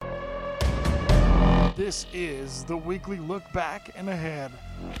This is the weekly look back and ahead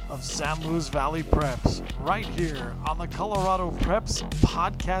of San Luis Valley Preps, right here on the Colorado Preps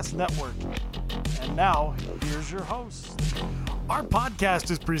Podcast Network. And now, here's your host. Our podcast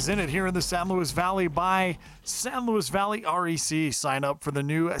is presented here in the San Luis Valley by San Luis Valley REC. Sign up for the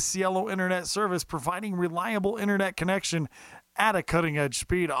new Cielo Internet service, providing reliable internet connection at a cutting-edge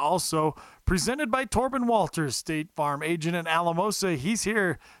speed. Also presented by Torben Walters, State Farm agent in Alamosa. He's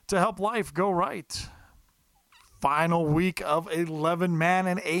here to help life go right. Final week of 11-man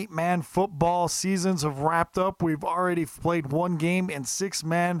and 8-man football seasons have wrapped up. We've already played one game in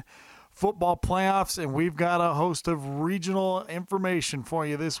 6-man football playoffs, and we've got a host of regional information for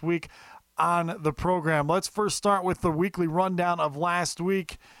you this week on the program. Let's first start with the weekly rundown of last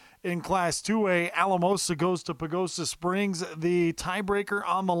week. In Class 2A, Alamosa goes to Pagosa Springs. The tiebreaker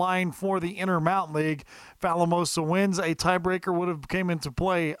on the line for the Intermountain League. If Alamosa wins, a tiebreaker would have came into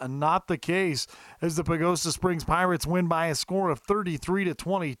play. Not the case, as the Pagosa Springs Pirates win by a score of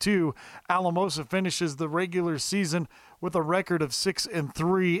 33-22. Alamosa finishes the regular season with a record of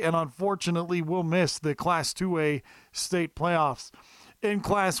 6-3, and unfortunately will miss the Class 2A state playoffs. In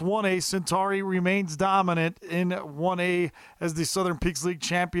Class 1A, Centauri remains dominant in 1A as the Southern Peaks League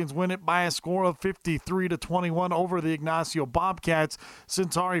champions win it by a score of 53-21 over the Ignacio Bobcats.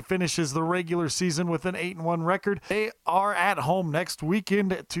 Centauri finishes the regular season with an 8-1 record. They are at home next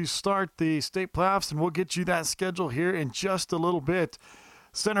weekend to start the state playoffs, and we'll get you that schedule here in just a little bit.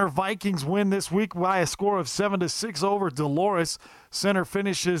 Center Vikings win this week by a score of 7-6 over Dolores. Center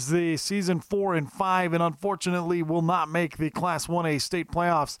finishes the season 4-5 and unfortunately will not make the Class 1A state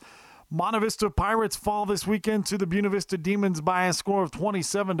playoffs. Monte Vista Pirates fall this weekend to the Buena Vista Demons by a score of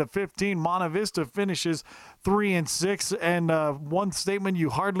 27-15. Monte Vista finishes 3-6, and one statement you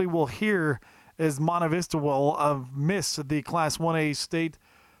hardly will hear is Monte Vista will miss the Class 1A state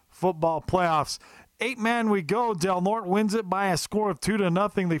football playoffs. 8-man we go. Del Norte wins it by a score of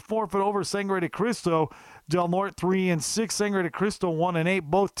 2-0. They forfeit over Sangre de Cristo. Del Norte 3-6. Sangre de Cristo 1-8.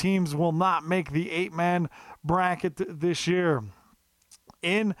 Both teams will not make the 8-man bracket this year.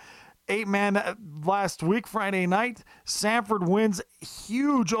 In 8-man last week, Friday night, Sanford wins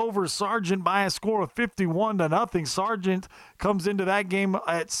huge over Sargent by a score of 51-0. Sargent comes into that game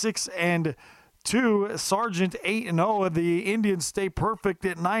at 6-2. Sargent 8-0. The Indians stay perfect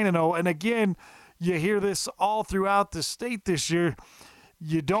at 9-0. And again, you hear this all throughout the state this year.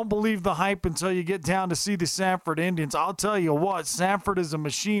 You don't believe the hype until you get down to see the Sanford Indians. I'll tell you what, Sanford is a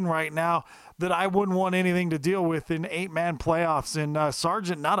machine right now that I wouldn't want anything to deal with in 8-man playoffs. And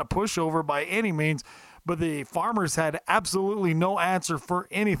Sargent, not a pushover by any means, but the Farmers had absolutely no answer for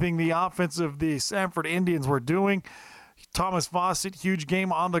anything the offense of the Sanford Indians were doing. Thomas Fawcett, huge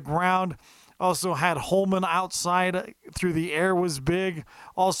game on the ground. Also had Holman outside through the air was big.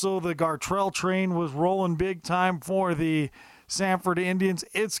 Also, the Gartrell train was rolling big time for the Sanford Indians.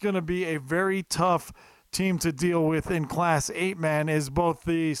 It's going to be a very tough team to deal with in Class 8-man, as both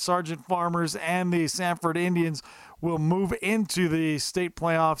the Sargent Farmers and the Sanford Indians will move into the state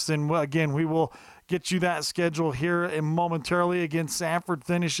playoffs. And again, we will get you that schedule here momentarily. Again, Sanford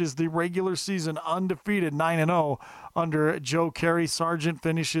finishes the regular season undefeated, 9-0 under Joe Carey. Sargent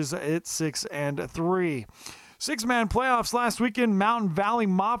finishes at 6-3. 6-man playoffs last weekend. Mountain Valley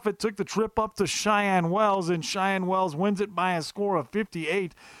Moffett took the trip up to Cheyenne Wells, and Cheyenne Wells wins it by a score of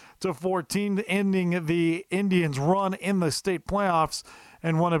 58-14, ending the Indians' run in the state playoffs.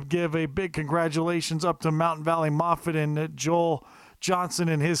 And want to give a big congratulations up to Mountain Valley Moffett and Joel Johnson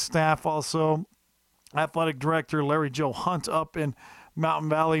and his staff. Also, Athletic Director Larry Joe Hunt up in Mountain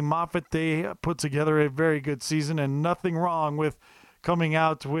Valley Moffett. They put together a very good season, and nothing wrong with coming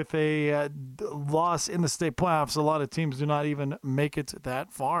out with a loss in the state playoffs. A lot of teams do not even make it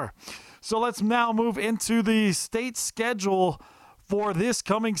that far. So let's now move into the state schedule for this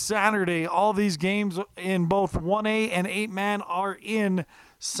coming Saturday. All these games in both 1A and 8-man are in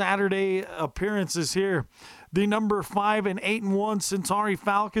Saturday appearances here. The number 5 and 8-1 Centauri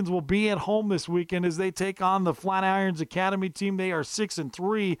Falcons will be at home this weekend as they take on the Flatirons Academy team. They are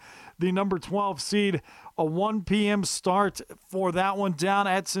 6-3. The number 12 seed, a 1 p.m. start for that one down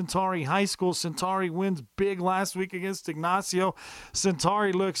at Centauri High School. Centauri wins big last week against Ignacio.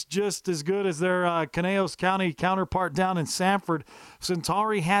 Centauri looks just as good as their Caneos County counterpart down in Sanford.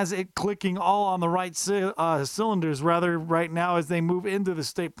 Centauri has it clicking all on the right cylinders right now as they move into the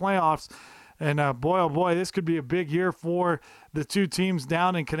state playoffs. And boy, oh boy, this could be a big year for the two teams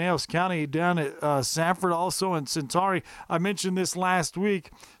down in Caneos County, down at Sanford also, and Centauri. I mentioned this last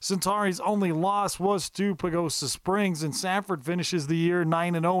week. Centauri's only loss was to Pagosa Springs, and Sanford finishes the year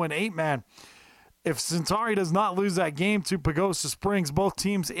 9-0 in 8-man. If Centauri does not lose that game to Pagosa Springs, both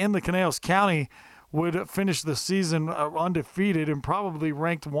teams in the Caneos County would finish the season undefeated and probably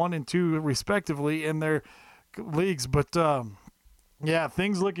ranked 1 and 2 respectively in their leagues. But yeah,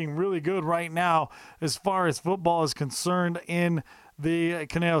 things looking really good right now as far as football is concerned in the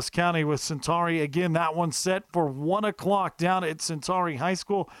Pinellas County with Centauri. Again, that one's set for 1 o'clock down at Centauri High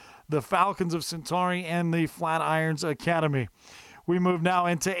School, the Falcons of Centauri and the Flatirons Academy. We move now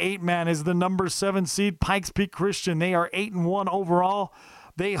into 8-man is the number 7 seed Pikes Peak Christian. They are 8-1 overall.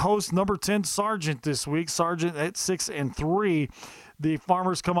 They host number 10 Sargent this week. Sargent at 6-3. The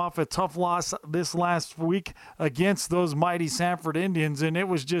Farmers come off a tough loss this last week against those mighty Sanford Indians, and it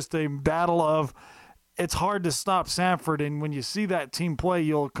was just a battle of it's hard to stop Sanford, and when you see that team play,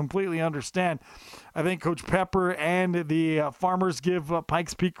 you'll completely understand. I think Coach Pepper and the Farmers give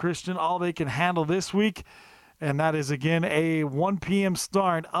Pikes Peak Christian all they can handle this week, and that is, again, a 1 p.m.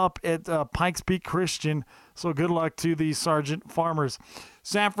 start up at Pikes Peak Christian. So good luck to the Sargent Farmers.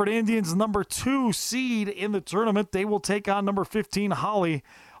 Sanford Indians, number 2 seed in the tournament. They will take on number 15 Holly.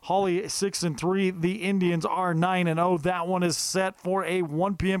 Holly 6-3. The Indians are 9-0. That one is set for a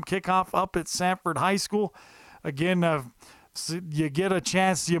 1 p.m. kickoff up at Sanford High School. Again, you get a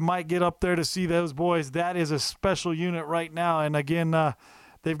chance, you might get up there to see those boys. That is a special unit right now. And again,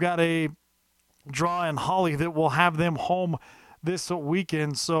 they've got a draw in Holly that will have them home this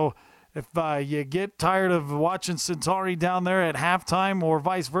weekend. So if you get tired of watching Centauri down there at halftime or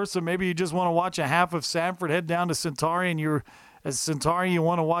vice versa, maybe you just want to watch a half of Sanford, head down to Centauri, and you're as Centauri, you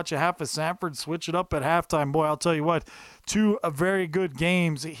want to watch a half of Sanford, switch it up at halftime. Boy, I'll tell you what, 2 very good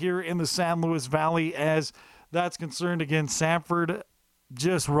games here in the San Luis Valley as that's concerned. Again, Sanford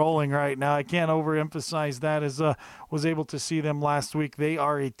just rolling right now. I can't overemphasize that as was able to see them last week. They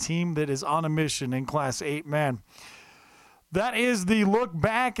are a team that is on a mission in Class 8-man. That is the look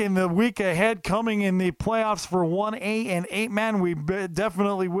back in the week ahead coming in the playoffs for 1A and 8-man. We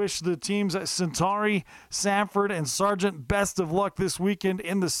definitely wish the teams at Centauri, Sanford, and Sargent best of luck this weekend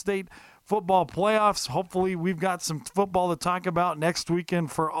in the state football playoffs. Hopefully we've got some football to talk about next weekend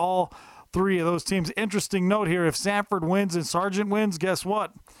for all 3 of those teams. Interesting note here, if Sanford wins and Sargent wins, guess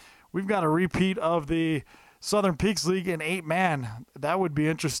what? We've got a repeat of the Southern Peaks League in 8-man. That would be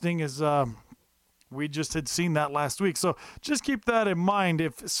interesting as we just had seen that last week. So just keep that in mind.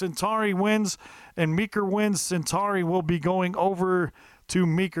 If Centauri wins and Meeker wins, Centauri will be going over to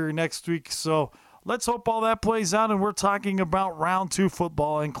Meeker next week. So let's hope all that plays out, and we're talking about round 2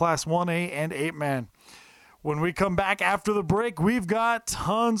 football in Class 1A and 8-man. When we come back after the break, we've got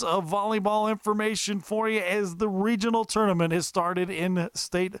tons of volleyball information for you as the regional tournament has started in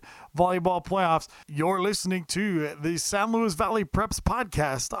state volleyball playoffs. You're listening to the San Luis Valley Preps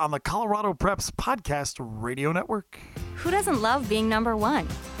podcast on the Colorado Preps Podcast Radio Network. Who doesn't love being number 1?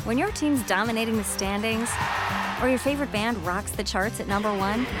 When your team's dominating the standings or your favorite band rocks the charts at number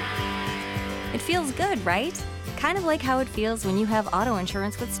 1, it feels good, right? Kind of like how it feels when you have auto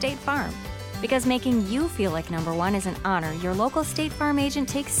insurance with State Farm. Because making you feel like number 1 is an honor your local State Farm agent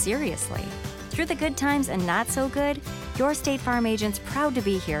takes seriously. Through the good times and not so good, your State Farm agent's proud to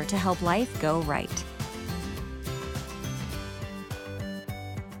be here to help life go right.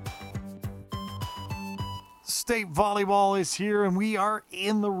 State volleyball is here, and we are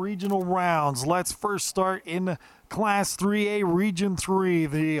in the regional rounds. Let's first start in Class 3A, Region 3.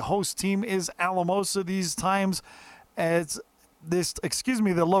 The host team is Alamosa these times as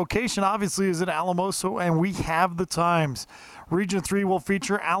the location obviously is at Alamosa, and we have the times. Region 3 will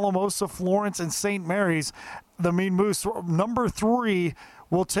feature Alamosa, Florence, and St. Mary's. The Mean Moose, number 3,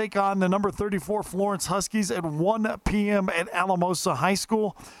 will take on the number 34 Florence Huskies at 1 p.m. at Alamosa High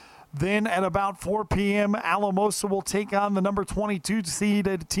School. Then at about 4 p.m., Alamosa will take on the number 22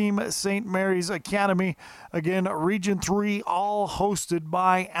 seeded team St. Mary's Academy. Again, Region 3, all hosted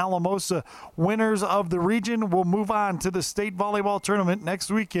by Alamosa. Winners of the region will move on to the state volleyball tournament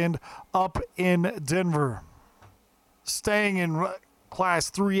next weekend up in Denver. Staying in Class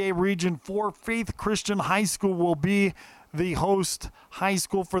 3A, Region 4, Faith Christian High School will be the host high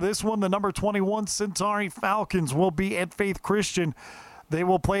school for this one. The number 21 Centauri Falcons will be at Faith Christian. They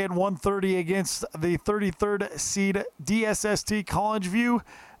will play at 1:30 against the 33rd seed DSST College View.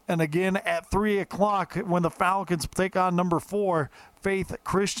 And again at 3 o'clock when the Falcons take on number 4, Faith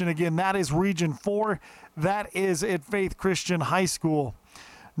Christian. Again, that is Region 4. That is at Faith Christian High School.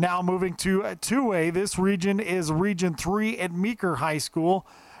 Now moving to 2A, this region is Region 3 at Meeker High School.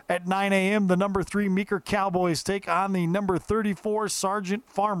 At 9 a.m., the number 3 Meeker Cowboys take on the number 34 Sargent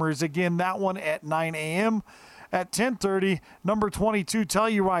Farmers. Again, that one at 9 a.m. At 10:30, number 22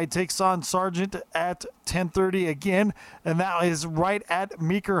 Telluride takes on Sargent at 10:30 again, and that is right at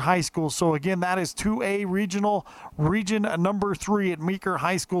Meeker High School. So again, that is 2A regional, region number 3 at Meeker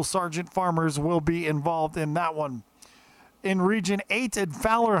High School. Sargent Farmers will be involved in that one. In Region 8 at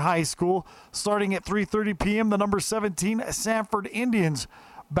Fowler High School, starting at 3:30 p.m., the number 17 Sanford Indians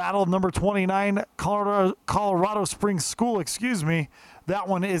battle number 29 Colorado Springs School, That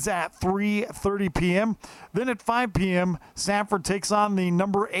one is at 3:30 p.m. Then at 5 p.m., Sanford takes on the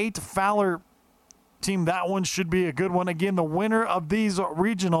number 8 Fowler team. That one should be a good one. Again, the winner of these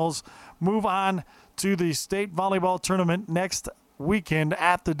regionals move on to the state volleyball tournament next weekend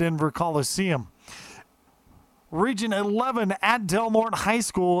at the Denver Coliseum. Region 11 at Del Norte High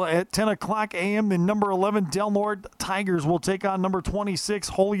School at 10 o'clock a.m. The number 11 Del Norte Tigers will take on number 26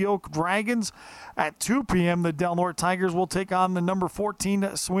 Holyoke Dragons. At 2 p.m., the Del Norte Tigers will take on the number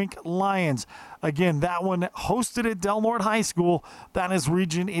 14 Swink Lions. Again, that one hosted at Del Norte High School. That is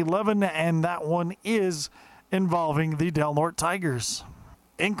Region 11, and that one is involving the Del Norte Tigers.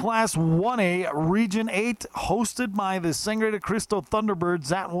 In Class 1A, Region 8, hosted by the Sangre de Cristo Thunderbirds.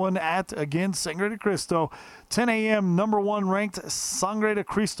 That one at, again, Sangre de Cristo. 10 a.m., number 1 ranked Sangre de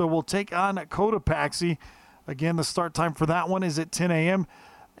Cristo will take on Cotopaxi. Again, the start time for that one is at 10 a.m.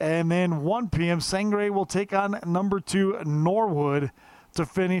 And then 1 p.m., Sangre will take on number 2 Norwood to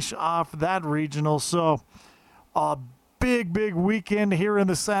finish off that regional. So, big weekend here in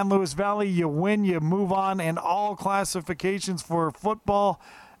the San Luis Valley. You win, you move on in all classifications for football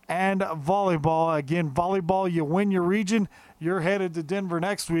and volleyball. Again, volleyball, you win your region. You're headed to Denver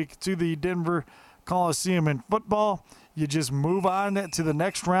next week to the Denver Coliseum. In football, you just move on to the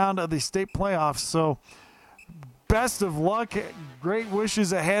next round of the state playoffs. So best of luck. Great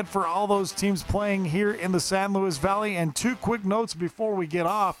wishes ahead for all those teams playing here in the San Luis Valley. And 2 quick notes before we get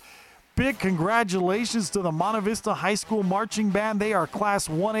off. Big congratulations to the Monte Vista High School Marching Band. They are Class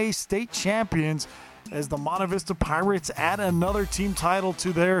 1A state champions as the Monte Vista Pirates add another team title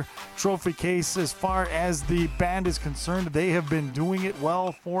to their trophy case. As far as the band is concerned, they have been doing it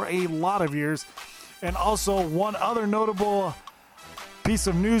well for a lot of years. And also one other notable piece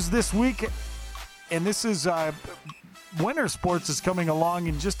of news this week, and this is winter sports is coming along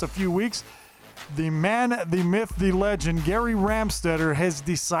in just a few weeks. The man, the myth, the legend, Gary Ramstetter has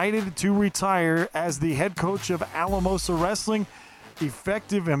decided to retire as the head coach of Alamosa Wrestling,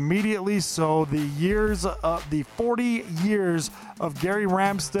 effective immediately. So the 40 years of Gary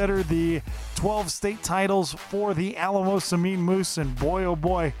Ramstetter, the 12 state titles for the Alamosa Mean Moose, and boy, oh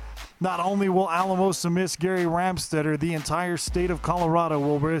boy, not only will Alamosa miss Gary Ramstetter, the entire state of Colorado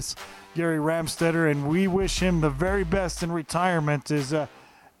will miss Gary Ramstetter, and we wish him the very best in retirement.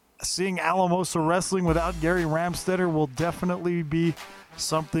 Seeing Alamosa Wrestling without Gary Ramstetter will definitely be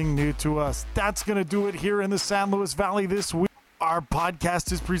something new to us. That's going to do it here in the San Luis Valley this week. Our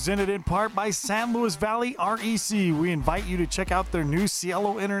podcast is presented in part by San Luis Valley REC. We invite you to check out their new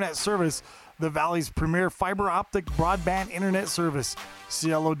Cielo internet service, the Valley's premier fiber optic broadband internet service.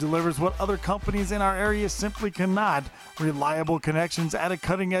 Cielo delivers what other companies in our area simply cannot: reliable connections at a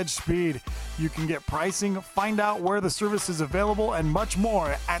cutting-edge speed. You can get pricing, find out where the service is available, and much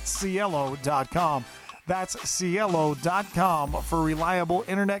more at Cielo.com. That's Cielo.com for reliable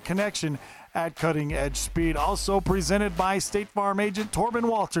internet connection at cutting-edge speed. Also presented by State Farm agent Torben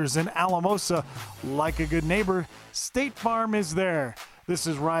Walters in Alamosa. Like a good neighbor, State Farm is there. This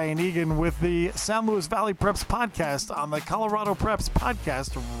is Ryan Egan with the San Luis Valley Preps Podcast on the Colorado Preps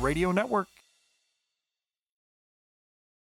Podcast Radio Network.